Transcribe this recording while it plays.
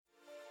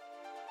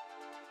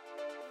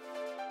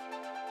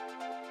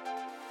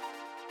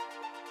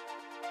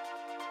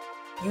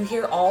You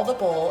hear all the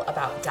bull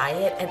about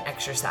diet and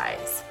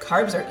exercise.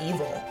 Carbs are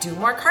evil. Do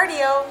more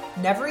cardio.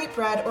 Never eat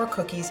bread or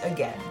cookies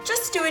again.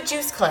 Just do a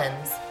juice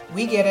cleanse.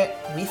 We get it.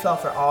 We fell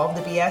for all of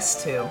the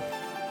BS too.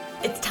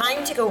 It's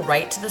time to go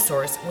right to the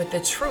source with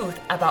the truth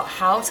about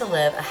how to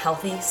live a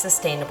healthy,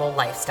 sustainable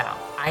lifestyle.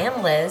 I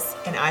am Liz.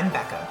 And I'm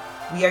Becca.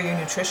 We are your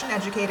nutrition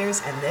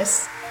educators, and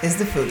this is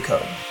The Food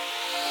Code.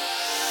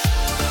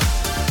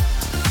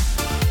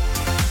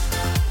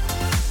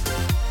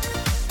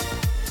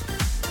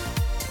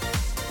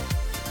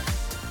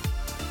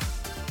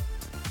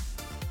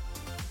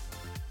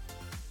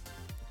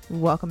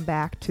 Welcome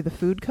back to The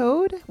Food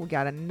Code. We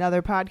got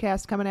another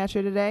podcast coming at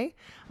you today.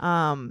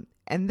 And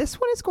this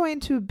one is going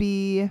to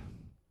be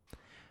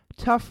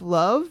tough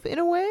love in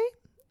a way.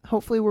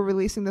 Hopefully we're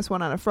releasing this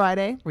one on a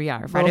Friday. We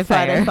are. Friday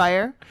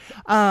Fire.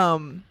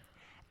 And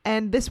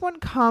this one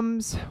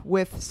comes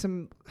with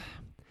some,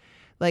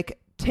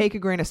 take a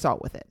grain of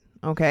salt with it.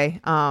 Okay.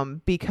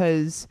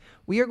 Because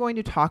we are going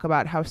to talk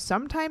about how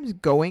sometimes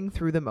going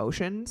through the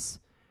motions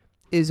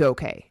is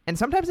okay. And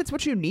sometimes it's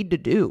what you need to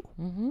do.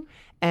 Mm-hmm.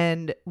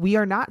 And we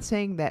are not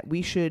saying that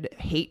we should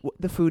hate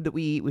the food that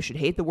we eat. We should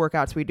hate the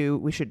workouts we do.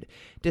 We should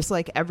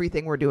dislike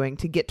everything we're doing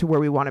to get to where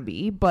we want to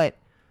be. But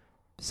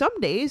some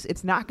days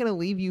it's not going to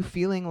leave you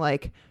feeling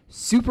like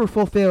super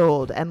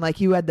fulfilled and like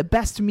you had the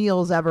best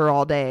meals ever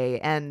all day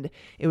and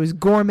it was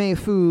gourmet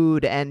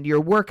food and your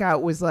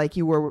workout was like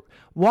you were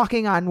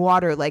walking on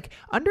water. Like,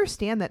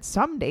 understand that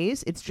some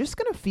days it's just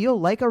going to feel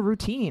like a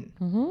routine.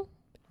 Mm-hmm.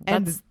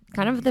 And that's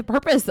kind of the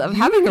purpose of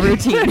having a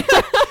routine.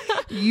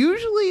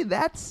 Usually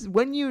that's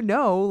when you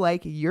know,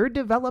 like, you're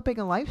developing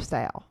a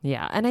lifestyle.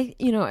 Yeah. And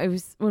it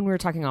was when we were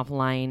talking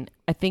offline,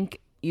 I think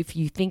if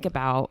you think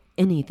about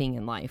anything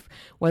in life,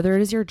 whether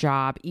it is your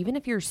job, even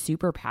if you're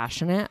super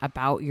passionate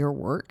about your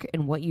work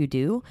and what you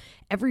do,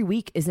 every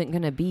week isn't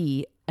going to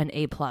be an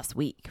A+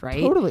 week,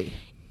 right? Totally.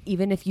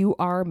 Even if you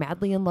are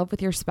madly in love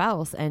with your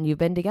spouse and you've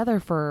been together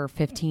for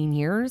 15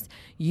 years,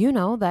 you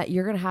know that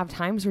you're going to have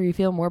times where you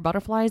feel more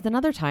butterflies than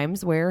other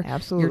times where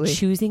Absolutely. You're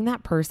choosing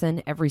that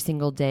person every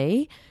single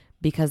day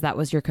because that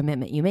was your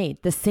commitment you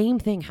made. The same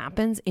thing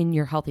happens in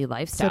your healthy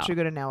lifestyle. Such a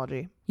good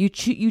analogy. You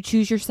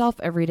choose yourself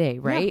every day,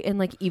 right? Yeah. And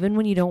like, even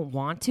when you don't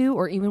want to,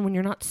 or even when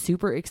you're not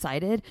super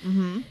excited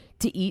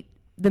to eat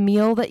the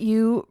meal that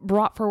you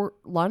brought for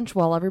lunch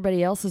while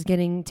everybody else is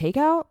getting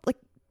takeout, like,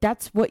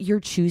 that's what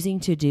you're choosing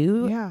to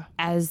do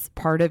as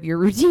part of your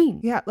routine.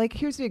 Yeah. Like,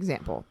 here's the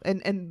example.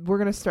 And we're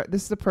going to start.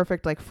 This is the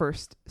perfect,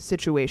 first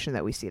situation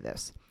that we see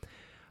this.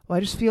 Well, I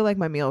just feel like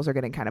my meals are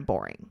getting kind of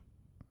boring.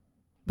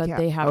 But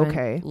they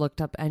haven't looked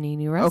up any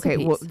new recipes.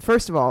 Okay. Well,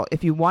 first of all,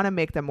 if you want to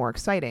make them more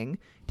exciting,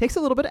 it takes a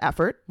little bit of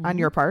effort on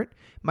your part.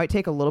 Might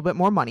take a little bit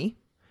more money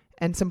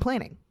and some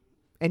planning.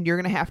 And you're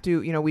going to have to,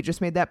 we just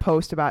made that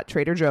post about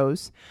Trader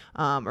Joe's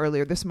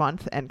earlier this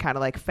month and kind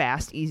of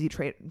fast, easy,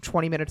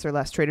 20 minutes or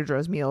less Trader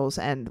Joe's meals.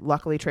 And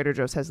luckily Trader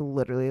Joe's has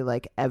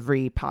literally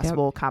every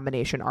possible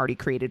combination already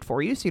created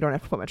for you. So you don't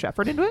have to put much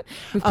effort into it.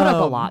 We've put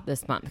up a lot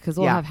this month because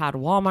we'll have had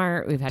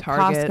Walmart, we've had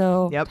Target,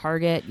 Costco,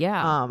 Target.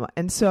 Yeah.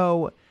 And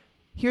so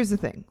here's the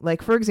thing.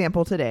 For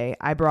example, today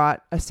I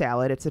brought a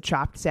salad. It's a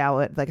chopped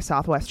salad, like a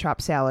Southwest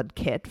chopped salad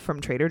kit from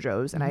Trader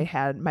Joe's. And I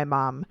had my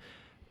mom...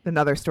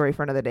 Another story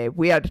for another day.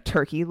 We had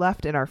turkey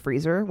left in our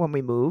freezer when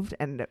we moved.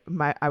 And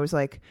I was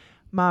like,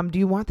 Mom, do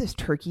you want this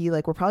turkey?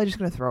 We're probably just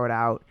going to throw it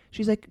out.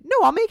 She's like, no,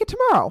 I'll make it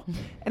tomorrow.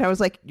 And I was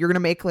like, you're going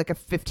to make a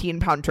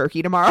 15-pound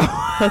turkey tomorrow?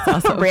 That's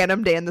awesome.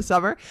 Random day in the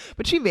summer.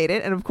 But she made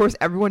it. And of course,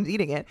 everyone's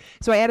eating it.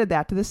 So I added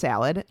that to the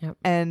salad. Yep.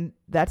 And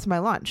that's my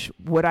lunch.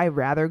 Would I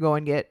rather go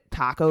and get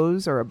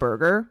tacos or a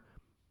burger?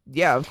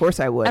 Yeah, of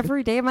course I would.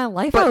 Every day of my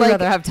life, I would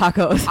rather have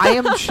tacos. I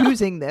am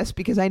choosing this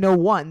because I know,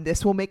 1,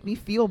 this will make me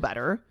feel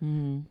better.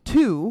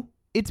 2,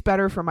 it's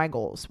better for my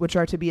goals, which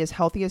are to be as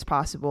healthy as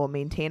possible,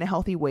 maintain a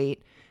healthy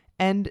weight,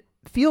 and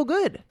feel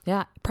good.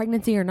 Yeah,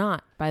 pregnancy or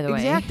not, by the way.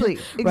 Exactly.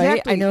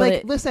 Right? I know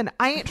listen,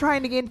 I ain't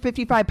trying to gain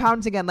 55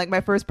 pounds again like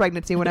my first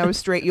pregnancy when I was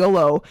straight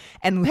YOLO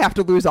and have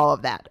to lose all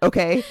of that,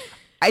 okay?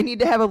 I need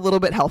to have a little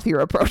bit healthier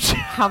approach.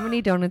 How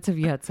many donuts have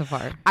you had so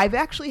far? I've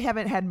actually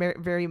haven't had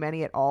very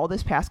many at all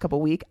this past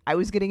couple weeks. I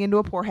was getting into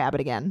a poor habit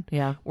again.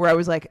 Yeah. Where I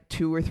was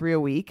 2 or 3 a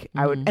week.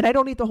 And I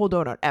don't eat the whole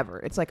donut ever.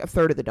 It's a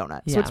third of the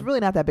donut. So it's really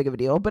not that big of a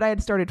deal. But I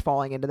had started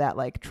falling into that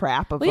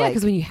trap of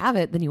because when you have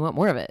it, then you want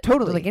more of it.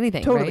 Totally. Like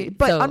anything. Totally. Right?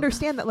 But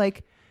understand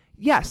that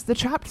yes, the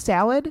chopped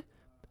salad,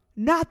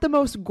 not the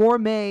most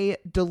gourmet,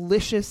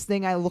 delicious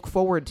thing I look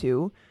forward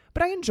to,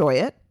 but I enjoy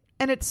it.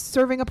 And it's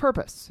serving a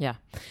purpose. Yeah.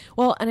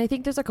 Well, and I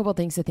think there's a couple of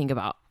things to think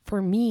about.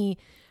 For me,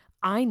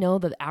 I know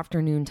that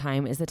afternoon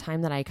time is the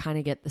time that I kind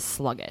of get the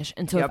sluggish.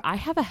 And so if I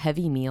have a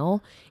heavy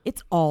meal,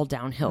 it's all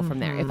downhill from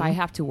there. If I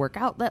have to work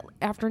out that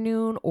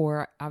afternoon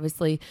or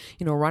obviously,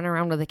 run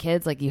around with the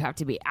kids, you have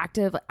to be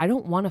active. I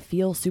don't want to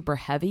feel super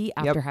heavy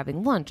after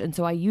having lunch. And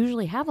so I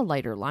usually have a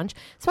lighter lunch,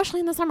 especially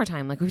in the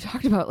summertime. Like we've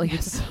talked about,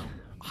 it's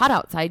hot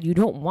outside, you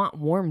don't want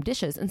warm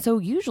dishes. And so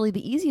usually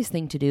the easiest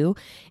thing to do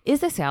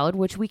is a salad,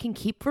 which we can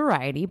keep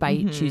variety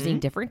by choosing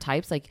different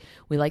types. Like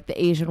we like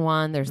the Asian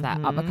one. There's that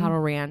avocado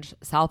ranch,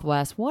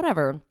 Southwest,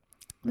 whatever.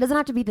 It doesn't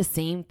have to be the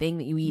same thing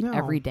that you eat No.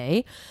 every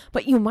day,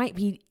 but you might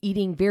be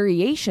eating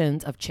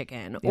variations of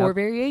chicken or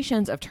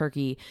variations of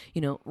turkey,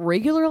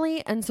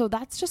 regularly. And so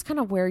that's just kind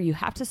of where you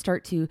have to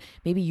start to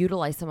maybe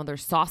utilize some other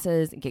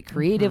sauces and get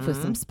creative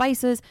with some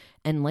spices.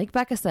 And like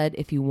Becca said,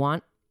 if you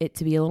want it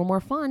to be a little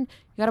more fun,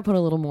 you got to put a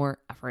little more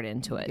effort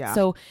into it. Yeah.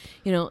 So,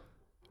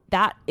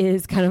 that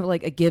is kind of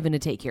like a give and a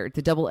take here. It's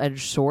a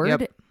double-edged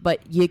sword, but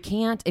you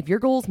can't, if your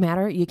goals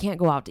matter, you can't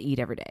go out to eat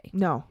every day.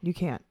 No, you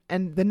can't.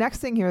 And the next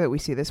thing here that we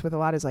see this with a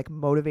lot is like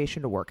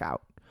motivation to work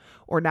out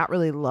or not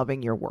really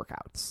loving your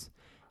workouts.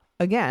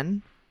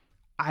 Again,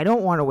 I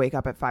don't want to wake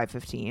up at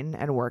 5:15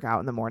 and work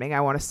out in the morning.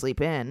 I want to sleep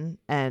in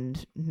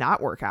and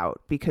not work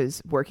out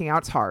because working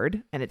out's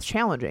hard and it's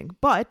challenging,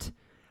 but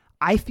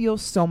I feel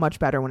so much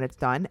better when it's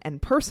done.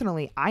 And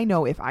personally, I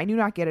know if I do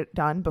not get it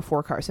done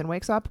before Carson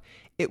wakes up,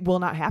 it will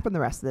not happen the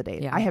rest of the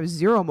day. Yeah. I have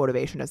zero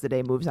motivation as the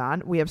day moves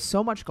on. We have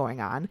so much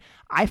going on.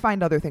 I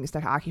find other things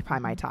to occupy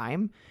my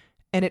time,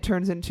 and it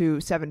turns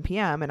into 7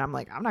 p.m. and I'm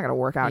like, I'm not going to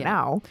work out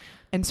now.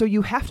 And so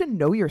you have to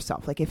know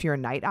yourself. Like if you're a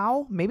night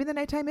owl, maybe the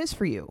nighttime is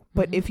for you.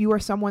 But if you are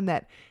someone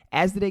that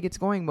as the day gets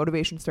going,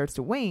 motivation starts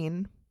to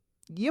wane,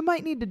 you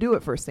might need to do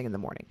it first thing in the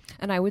morning.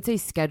 And I would say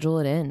schedule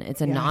it in.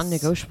 It's a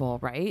non-negotiable,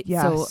 right?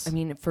 Yes. So, I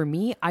mean, for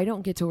me, I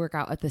don't get to work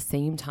out at the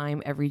same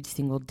time every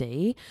single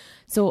day.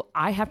 So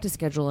I have to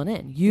schedule it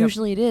in.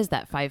 Usually it is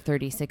that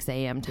 5:30, 6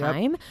 a.m.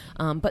 time.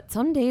 But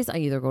some days I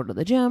either go to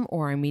the gym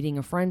or I'm meeting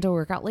a friend to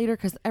work out later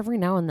because every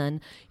now and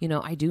then,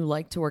 I do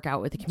like to work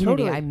out with the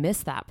community. Totally. I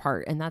miss that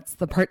part. And that's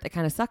the part that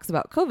kind of sucks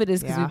about COVID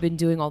is because we've been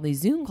doing all these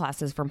Zoom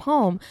classes from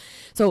home.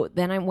 So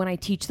then when I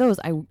teach those,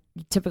 I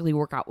typically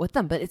work out with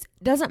them, but it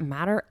doesn't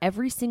matter.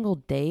 Every single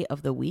day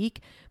of the week,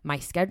 my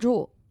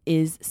schedule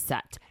is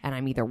set and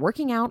I'm either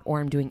working out or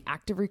I'm doing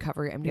active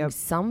recovery. I'm doing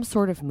some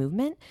sort of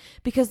movement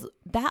because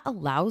that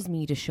allows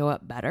me to show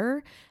up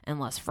better and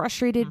less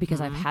frustrated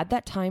because I've had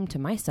that time to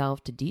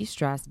myself to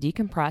de-stress,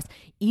 decompress,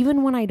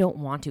 even when I don't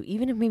want to,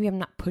 even if maybe I'm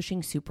not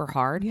pushing super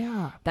hard.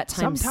 Yeah. That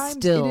time sometimes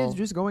still it is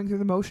just going through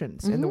the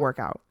motions in the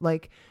workout.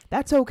 Like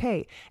that's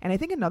okay. And I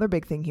think another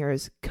big thing here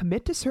is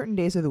commit to certain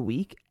days of the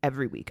week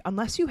every week,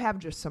 unless you have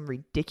just some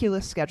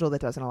ridiculous schedule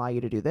that doesn't allow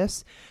you to do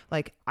this.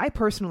 Like I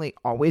personally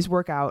always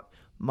work out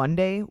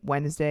Monday,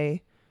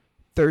 Wednesday,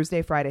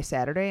 Thursday, Friday,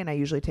 Saturday, and I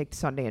usually take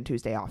Sunday and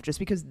Tuesday off just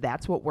because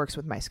that's what works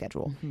with my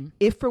schedule.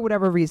 If for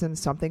whatever reason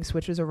something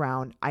switches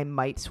around, I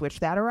might switch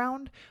that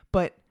around,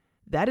 but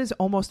that is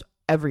almost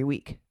every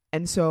week.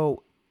 And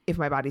so if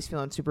my body's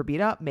feeling super beat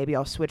up, maybe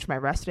I'll switch my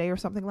rest day or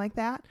something like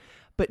that.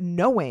 But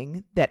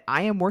knowing that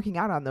I am working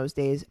out on those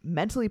days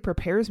mentally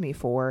prepares me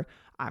for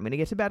I'm going to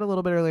get to bed a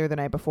little bit earlier the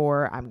night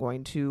before. I'm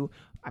going to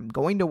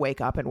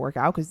wake up and work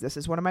out because this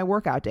is one of my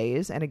workout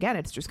days. And again,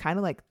 it's just kind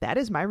of like that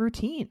is my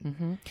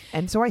routine.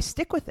 And so I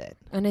stick with it.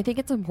 And I think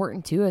it's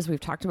important too, as we've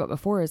talked about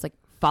before, is like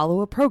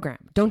follow a program.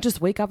 Don't just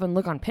wake up and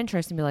look on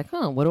Pinterest and be like,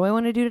 what do I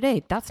want to do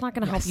today? That's not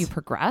going to help you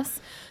progress.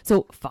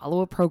 So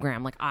follow a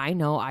program. Like I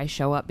know I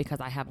show up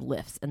because I have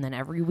lifts and then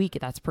every week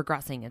that's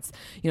progressing. It's,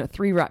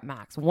 3 rep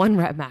max, 1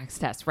 rep max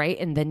test, right?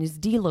 And then is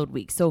deload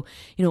week. So,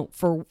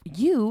 for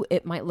you,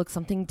 it might look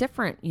something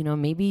different,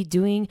 maybe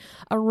doing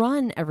a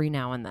run every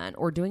now and then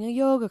or doing a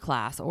yoga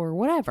class or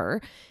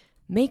whatever.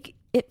 Make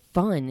it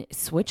fun.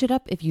 Switch it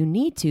up if you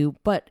need to,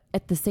 but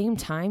at the same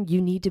time,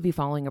 you need to be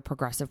following a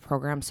progressive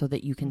program so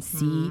that you can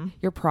see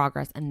your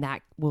progress and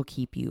that will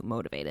keep you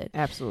motivated.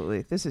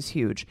 Absolutely. This is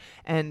huge.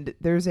 And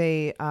there's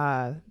a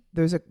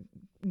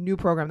new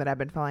program that I've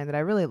been following that I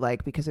really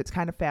like because it's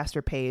kind of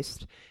faster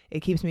paced.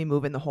 It keeps me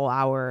moving the whole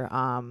hour.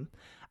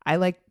 I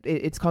like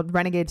it's called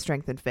Renegade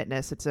Strength and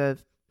Fitness. It's a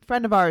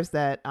friend of ours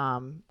that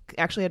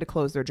actually had to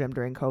close their gym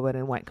during COVID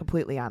and went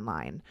completely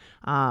online.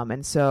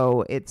 And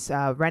so it's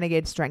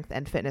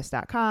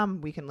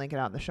renegadestrengthandfitness.com. We can link it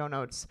out in the show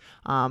notes.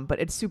 But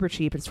it's super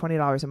cheap. It's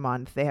 $20 a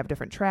month. They have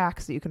different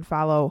tracks that you can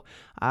follow.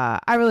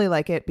 I really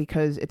like it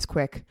because it's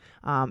quick.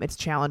 It's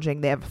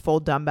challenging. They have a full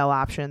dumbbell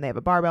option. They have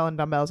a barbell and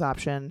dumbbells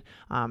option.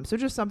 So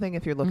just something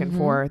if you're looking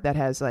for that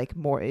has like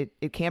more,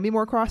 it can be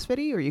more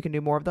CrossFit-y, or you can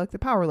do more of like the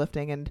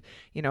powerlifting and,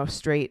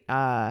 straight,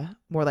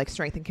 more like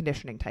strength and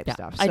conditioning type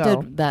stuff. So, I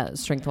did that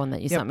strength one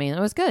that you sent me and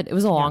it was good. It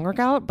was a long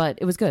workout, but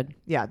it was good.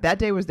 Yeah, that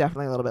day was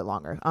definitely a little bit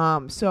longer.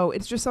 So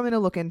it's just something to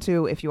look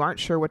into if you aren't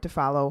sure what to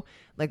follow.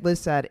 Like Liz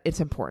said, it's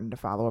important to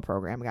follow a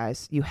program,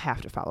 guys. You have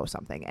to follow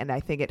something. And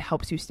I think it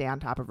helps you stay on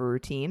top of a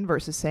routine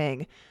versus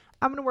saying,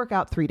 I'm going to work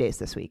out 3 days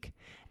this week.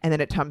 And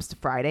then it comes to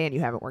Friday and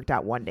you haven't worked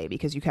out one day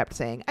because you kept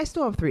saying, I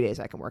still have 3 days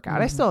I can work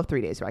out. I still have 3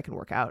 days where I can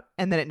work out.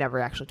 And then it never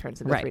actually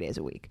turns into 3 days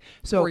a week.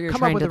 So or you're come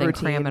trying up with to a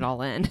routine. Cram it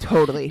all in.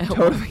 Totally.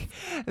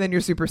 And then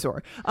you're super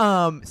sore.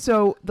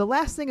 So the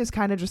last thing is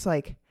kind of just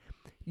like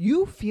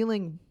you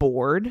feeling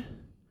bored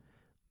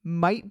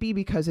might be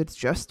because it's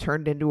just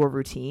turned into a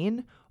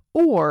routine,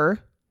 or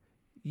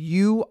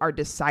you are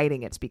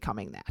deciding it's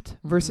becoming that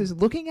versus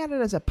looking at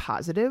it as a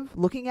positive,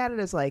 looking at it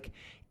as like,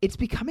 it's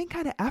becoming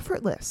kind of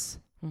effortless.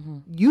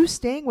 You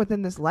staying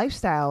within this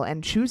lifestyle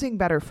and choosing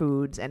better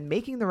foods and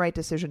making the right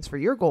decisions for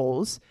your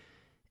goals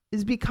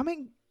is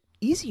becoming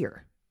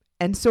easier.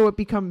 And so it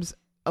becomes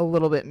a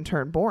little bit in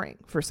turn boring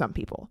for some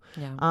people.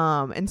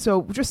 Yeah. And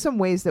so just some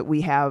ways that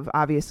we have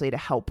obviously to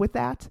help with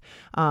that.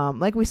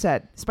 Like we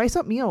said, spice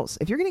up meals.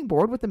 If you're getting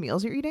bored with the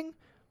meals you're eating,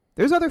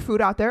 there's other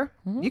food out there.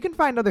 Mm-hmm. You can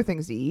find other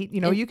things to eat.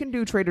 You can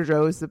do Trader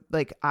Joe's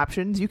like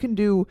options. You can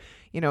do,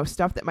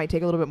 stuff that might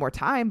take a little bit more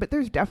time, but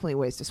there's definitely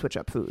ways to switch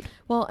up food.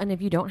 Well, and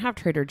if you don't have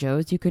Trader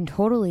Joe's, you can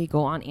totally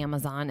go on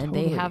Amazon and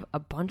they have a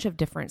bunch of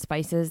different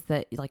spices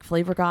that like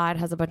Flavor God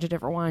has a bunch of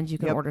different ones. You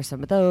can order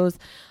some of those.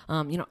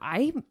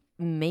 I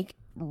make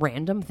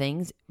random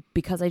things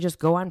because I just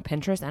go on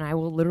Pinterest and I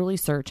will literally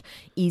search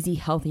easy,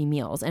 healthy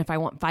meals. And if I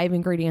want 5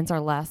 ingredients or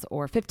less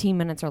or 15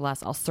 minutes or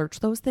less, I'll search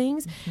those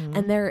things. Mm-hmm.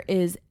 And there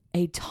is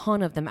a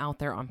ton of them out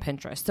there on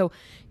Pinterest. So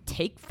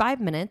take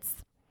 5 minutes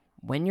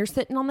when you're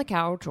sitting on the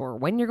couch or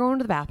when you're going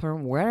to the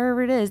bathroom,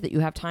 wherever it is that you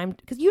have time,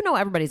 because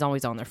everybody's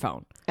always on their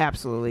phone.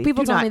 Absolutely.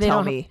 People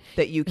tell me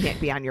that you can't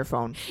be on your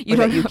phone.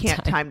 That you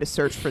can't time to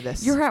search for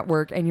this. You're at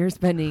work and you're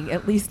spending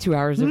at least 2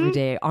 hours every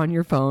day on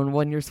your phone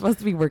when you're supposed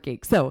to be working.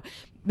 So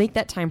make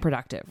that time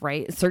productive,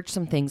 right? Search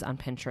some things on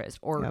Pinterest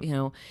or,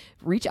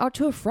 reach out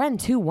to a friend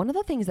too. One of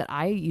the things that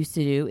I used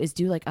to do is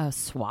do like a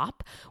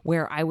swap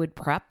where I would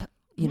prep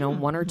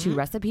one or two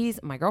recipes.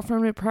 My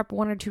girlfriend would prep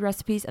 1 or 2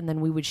 recipes and then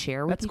we would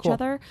share with each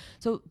other.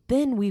 So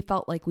then we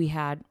felt like we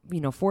had,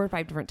 4 or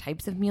 5 different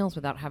types of meals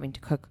without having to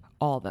cook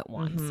all of it at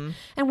once. Mm-hmm.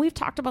 And we've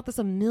talked about this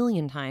a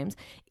million times.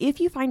 If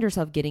you find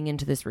yourself getting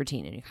into this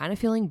routine and you're kind of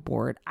feeling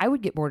bored, I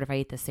would get bored if I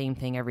ate the same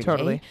thing every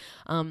day.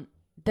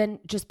 Then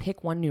just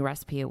pick 1 new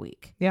recipe a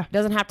week. Yeah. It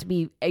doesn't have to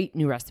be 8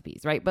 new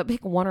recipes, right? But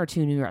pick 1 or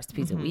 2 new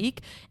recipes a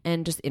week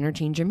and just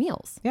interchange your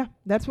meals. Yeah,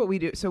 that's what we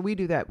do. So we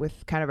do that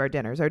with kind of our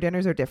dinners. Our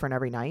dinners are different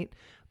every night.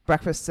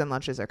 Breakfasts and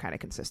lunches are kind of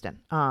consistent.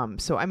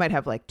 So I might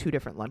have like 2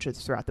 different lunches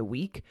throughout the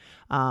week.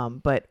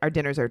 But our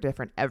dinners are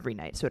different every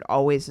night. So it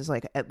always is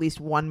like at least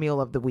 1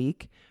 meal of the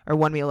week or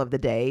 1 meal of the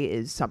day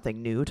is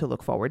something new to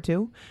look forward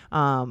to.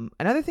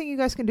 Another thing you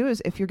guys can do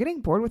is if you're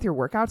getting bored with your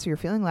workouts or you're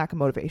feeling lack of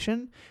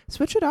motivation,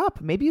 switch it up.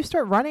 Maybe you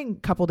start running a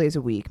couple days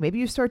a week. Maybe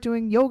you start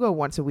doing yoga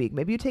once a week.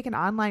 Maybe you take an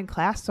online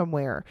class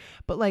somewhere.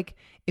 But like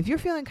if you're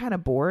feeling kind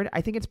of bored,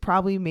 I think it's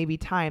probably maybe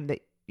time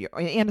that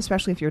and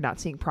especially if you're not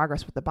seeing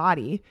progress with the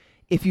body,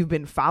 if you've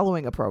been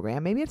following a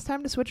program, maybe it's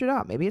time to switch it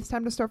up. Maybe it's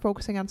time to start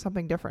focusing on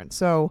something different.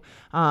 So,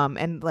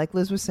 and like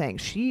Liz was saying,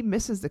 she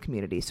misses the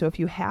community. So if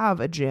you have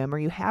a gym or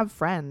you have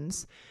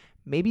friends,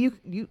 maybe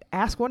you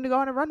ask one to go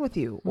on a run with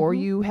you, or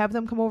you have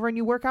them come over and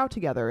you work out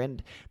together.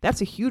 And that's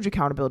a huge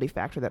accountability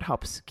factor that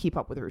helps keep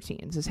up with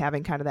routines, is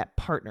having kind of that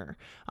partner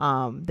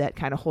that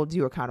kind of holds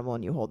you accountable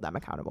and you hold them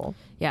accountable.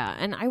 Yeah.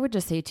 And I would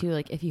just say too,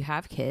 like if you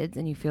have kids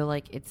and you feel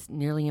like it's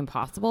nearly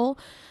impossible,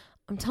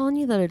 I'm telling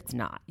you that it's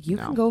not. You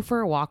can go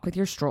for a walk with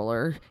your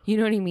stroller. You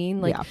know what I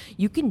mean? Like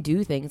you can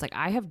do things. Like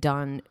I have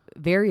done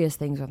various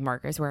things with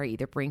Marcus where I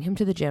either bring him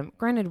to the gym.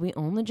 Granted, we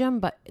own the gym,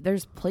 but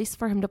there's place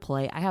for him to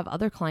play. I have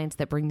other clients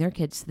that bring their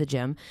kids to the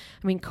gym.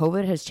 I mean,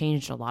 COVID has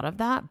changed a lot of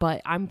that,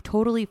 but I'm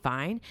totally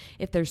fine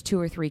if there's 2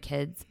 or 3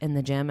 kids in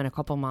the gym and a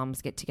couple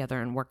moms get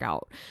together and work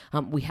out.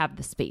 We have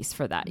the space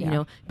for that, you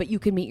know, but you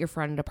can meet your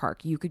friend at a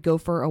park. You could go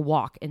for a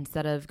walk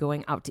instead of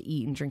going out to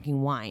eat and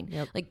drinking wine.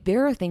 Yep. Like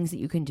there are things that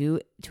you can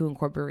do to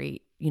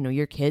incorporate,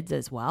 your kids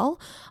as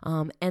well.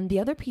 And the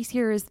other piece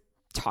here is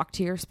talk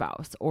to your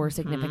spouse or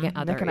significant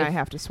other. Nick and I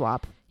have to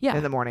swap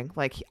in the morning.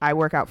 Like I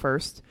work out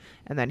first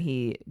and then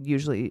he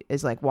usually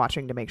is like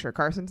watching to make sure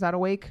Carson's not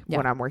awake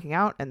when I'm working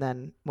out. And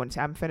then once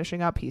I'm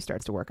finishing up, he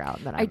starts to work out.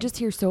 And then I just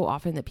hear so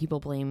often that people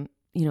blame,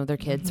 their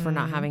kids for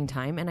not having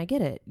time. And I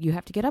get it. You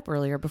have to get up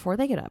earlier before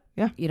they get up.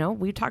 Yeah.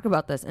 We talk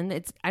about this and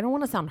I don't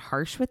want to sound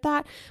harsh with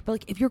that, but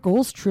like if your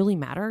goals truly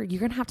matter, you're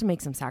going to have to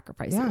make some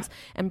sacrifices. Yeah.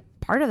 And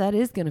part of that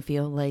is going to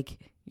feel like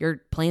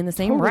you're playing the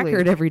same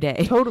record every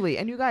day. Totally.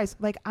 And you guys,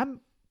 like I'm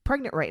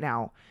pregnant right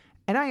now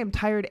and I am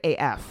tired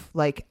AF,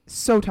 like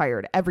so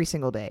tired every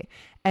single day.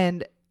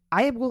 And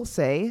I will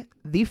say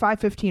the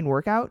 5:15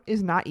 workout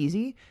is not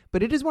easy,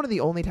 but it is one of the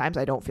only times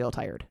I don't feel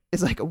tired.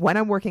 It's like when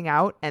I'm working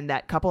out and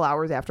that couple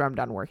hours after I'm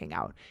done working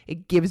out,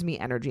 it gives me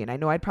energy. And I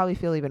know I'd probably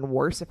feel even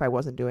worse if I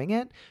wasn't doing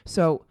it.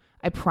 So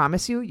I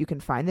promise you can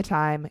find the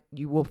time.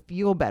 You will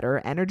feel better.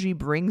 Energy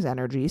brings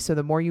energy. So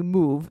the more you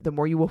move, the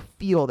more you will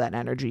feel that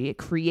energy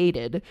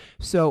created.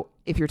 So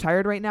if you're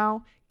tired right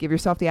now, give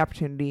yourself the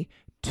opportunity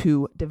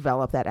to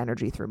develop that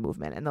energy through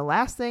movement. And the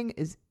last thing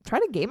is try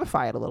to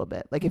gamify it a little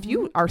bit. Like if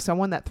you are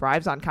someone that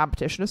thrives on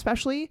competition,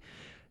 especially,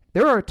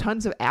 there are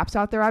tons of apps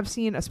out there I've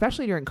seen,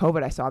 especially during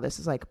COVID. I saw this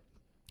is like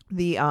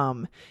the,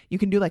 you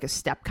can do like a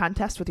step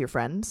contest with your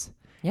friends.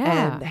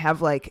 Yeah. And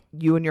have like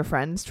you and your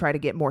friends try to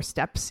get more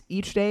steps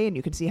each day, and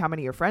you can see how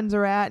many your friends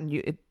are at, and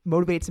it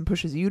motivates and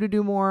pushes you to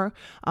do more.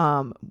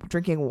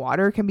 Drinking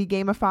water can be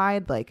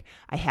gamified. Like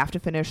I have to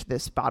finish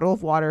this bottle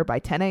of water by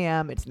 10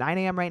 a.m. It's 9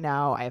 a.m. right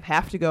now. I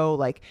have to go.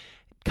 Like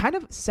kind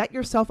of set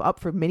yourself up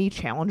for mini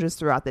challenges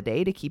throughout the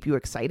day to keep you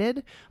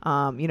excited.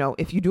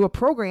 If you do a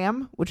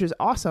program, which is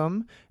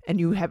awesome, and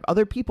you have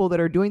other people that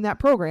are doing that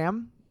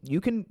program,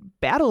 you can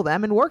battle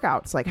them in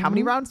workouts. Like how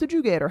many rounds did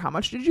you get or how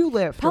much did you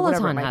lift?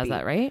 Peloton has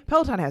that, right?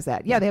 Peloton has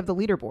that. Yeah, they have the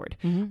leaderboard.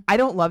 I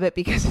don't love it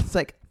because it's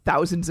like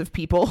thousands of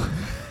people.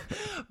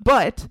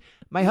 But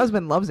my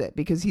husband loves it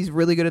because he's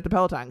really good at the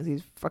Peloton because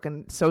he's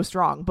fucking so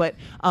strong. But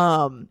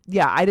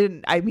yeah,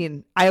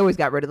 I always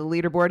got rid of the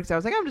leaderboard because I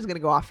was like, I'm just going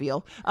to go off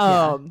feel.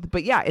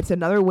 But yeah, it's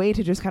another way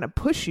to just kind of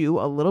push you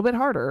a little bit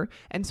harder.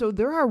 And so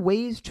there are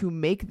ways to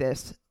make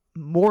this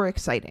more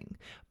exciting.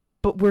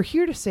 But we're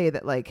here to say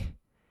that like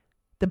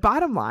the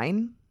bottom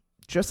line,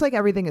 just like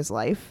everything is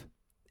life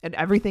and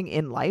everything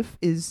in life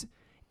is,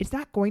 it's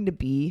not going to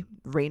be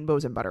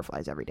rainbows and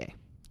butterflies every day.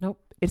 Nope.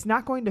 It's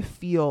not going to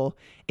feel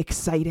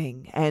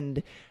exciting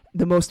and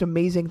the most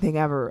amazing thing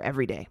ever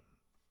every day.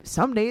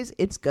 Some days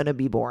it's going to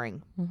be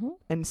boring.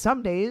 And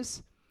some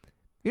days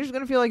you're just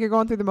going to feel like you're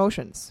going through the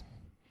motions.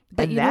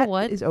 But and you know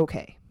what? Is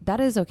okay. That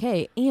is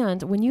okay.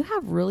 And when you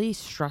have really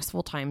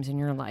stressful times in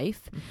your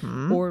life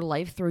or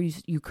life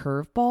throws you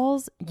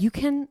curveballs, you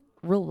can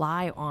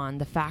rely on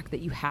the fact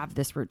that you have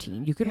this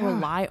routine. You can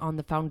rely on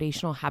the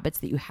foundational habits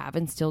that you have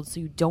instilled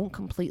so you don't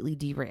completely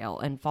derail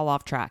and fall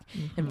off track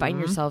and find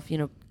yourself,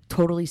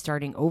 totally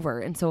starting over.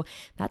 And so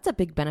that's a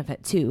big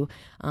benefit too.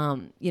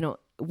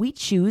 We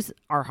choose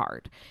our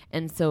hard.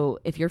 And so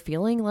if you're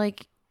feeling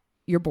like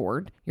you're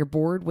bored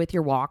with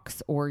your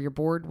walks or you're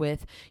bored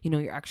with,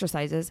 your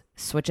exercises,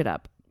 switch it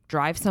up.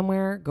 Drive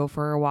somewhere, go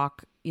for a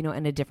walk,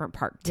 in a different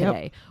park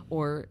today,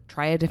 or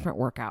try a different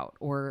workout,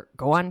 or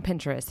go on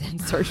Pinterest and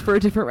search for a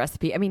different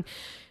recipe. I mean,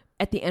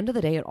 at the end of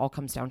the day, it all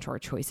comes down to our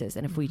choices.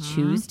 And if we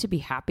choose to be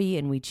happy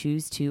and we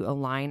choose to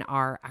align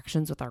our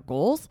actions with our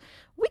goals,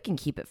 we can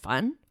keep it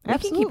fun. We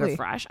can keep it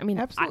fresh. I mean,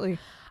 absolutely.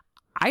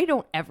 I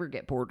don't ever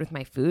get bored with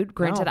my food.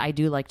 Granted, I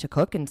do like to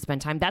cook and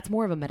spend time. That's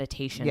more of a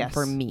meditation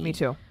for me. Me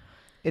too.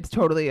 It's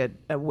totally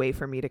a way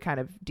for me to kind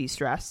of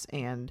de-stress,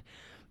 and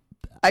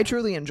I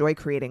truly enjoy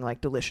creating like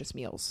delicious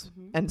meals.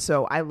 And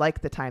so I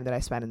like the time that I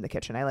spend in the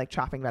kitchen. I like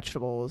chopping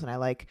vegetables and I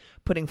like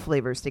putting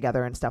flavors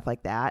together and stuff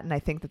like that. And I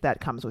think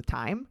that comes with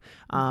time.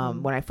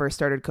 When I first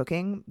started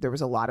cooking, there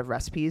was a lot of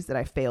recipes that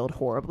I failed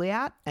horribly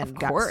at and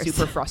got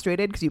super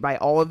frustrated because you buy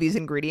all of these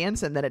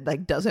ingredients and then it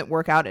like doesn't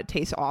work out. It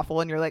tastes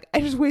awful. And you're like, I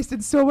just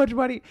wasted so much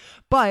money.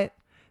 But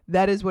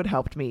that is what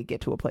helped me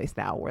get to a place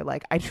now where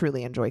like I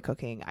truly enjoy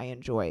cooking. I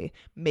enjoy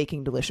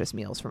making delicious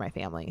meals for my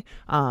family.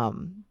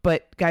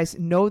 But guys,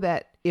 know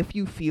that if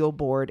you feel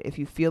bored, if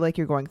you feel like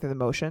you're going through the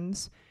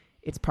motions,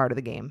 it's part of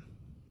the game.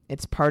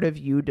 It's part of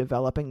you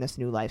developing this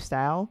new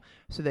lifestyle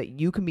so that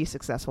you can be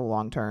successful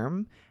long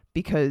term.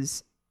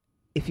 Because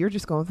if you're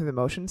just going through the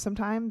motions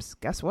sometimes,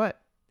 guess what?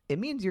 It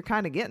means you're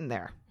kind of getting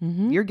there.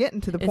 You're getting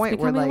to the point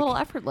where like a little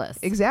effortless.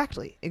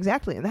 Exactly.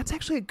 And that's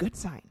actually a good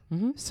sign.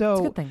 So it's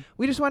a good thing.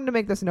 We just wanted to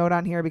make this note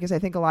on here because I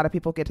think a lot of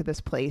people get to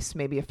this place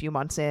maybe a few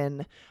months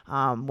in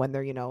when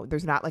they're,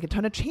 there's not like a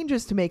ton of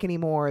changes to make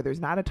anymore. There's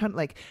not a ton,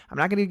 like, I'm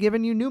not going to be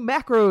giving you new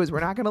macros.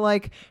 We're not going to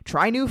like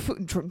try new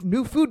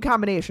food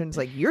combinations.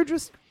 Like you're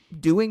just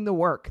doing the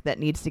work that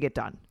needs to get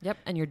done. Yep.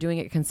 And you're doing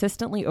it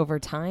consistently over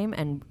time.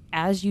 And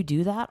as you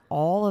do that,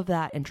 all of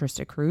that interest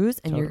accrues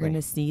and you're going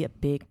to see a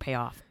big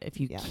payoff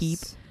if you keep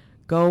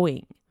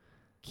going.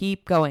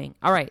 Keep going.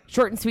 All right.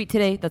 Short and sweet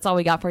today. That's all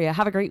we got for you.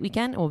 Have a great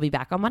weekend and we'll be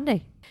back on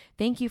Monday.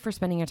 Thank you for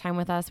spending your time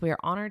with us. We are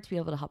honored to be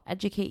able to help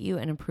educate you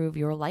and improve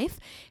your life.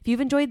 If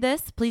you've enjoyed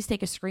this, please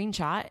take a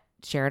screenshot,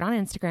 share it on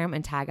Instagram,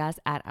 and tag us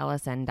at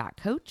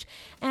lsn.coach.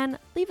 And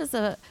leave us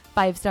a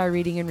 5-star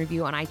rating and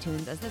review on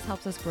iTunes as this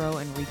helps us grow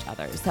and reach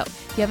others. So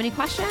if you have any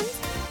questions,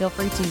 feel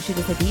free to shoot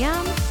us a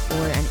DM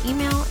or an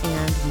email,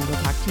 and we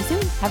will talk to you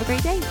soon. Have a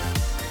great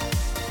day.